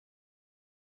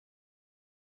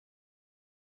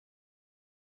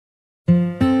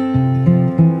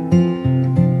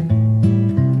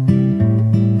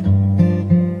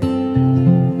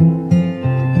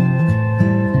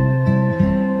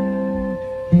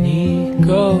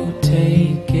go,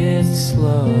 take it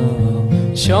slow.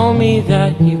 Show me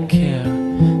that you care,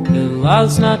 that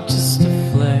love's not just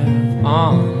a flare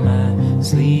on my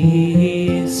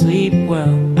sleeve. Sleep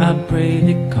well, I pray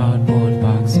the cardboard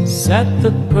boxes set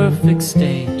the perfect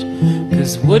stage,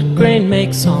 'cause wood grain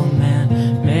makes all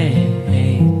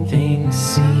man-made things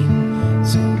seem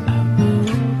so out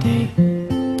of date.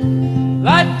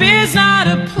 Life is not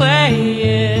a play,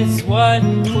 it's what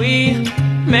we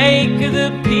make of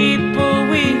the people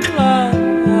we love.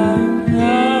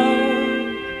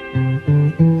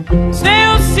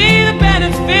 Snails see the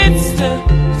benefits, the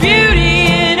beauty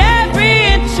in every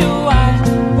inch of white.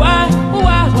 Why?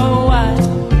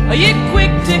 Are you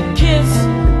quick to kiss?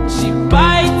 She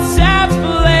bites at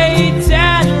blades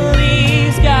and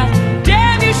leaves. God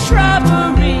damn you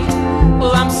shrubbery.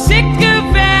 Well, I'm sick of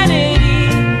vanity.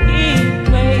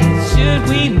 Place should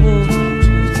we move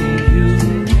to the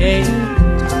UK?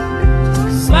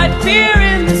 'Cause life here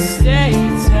in the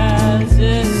States has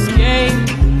escaped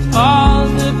all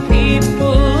the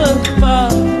people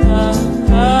above.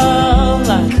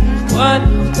 Like what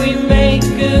we make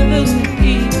of those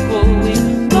people we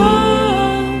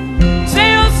love.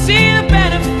 Snails see the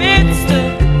benefits, the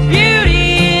beauty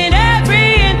in every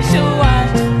inch of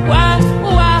white. Why?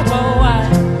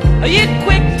 Are you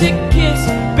quick to kiss?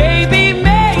 Baby,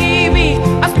 maybe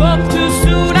I spoke too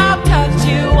soon. I'll touch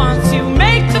you once you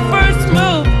make the first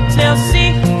move. Snails see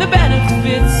the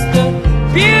benefits, the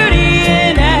beauty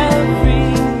in every.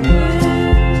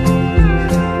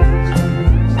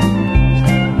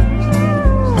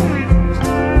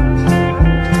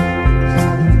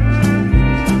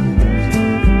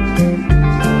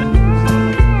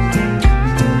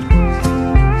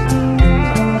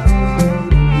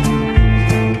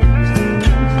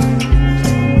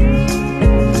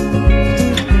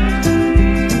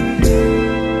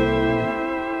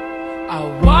 I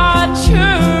watch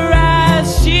her as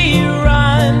she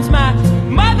runs. My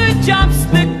mother jumps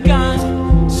the gun.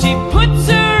 She puts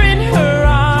her in her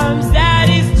arms. That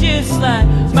is just like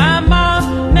my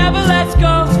mom. Never lets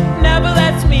go, never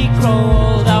lets me grow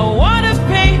old. I wanna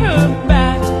pay her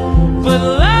back, but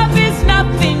love is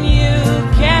nothing you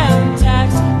can tax.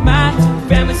 My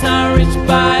family's not rich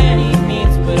by any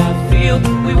means, but I feel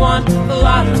we won the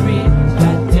lottery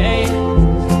that day.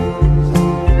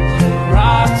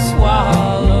 Rock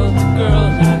swallowed the girl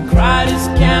and I cried as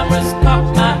cameras caught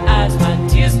my eyes. My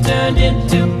tears turned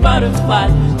into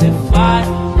butterflies.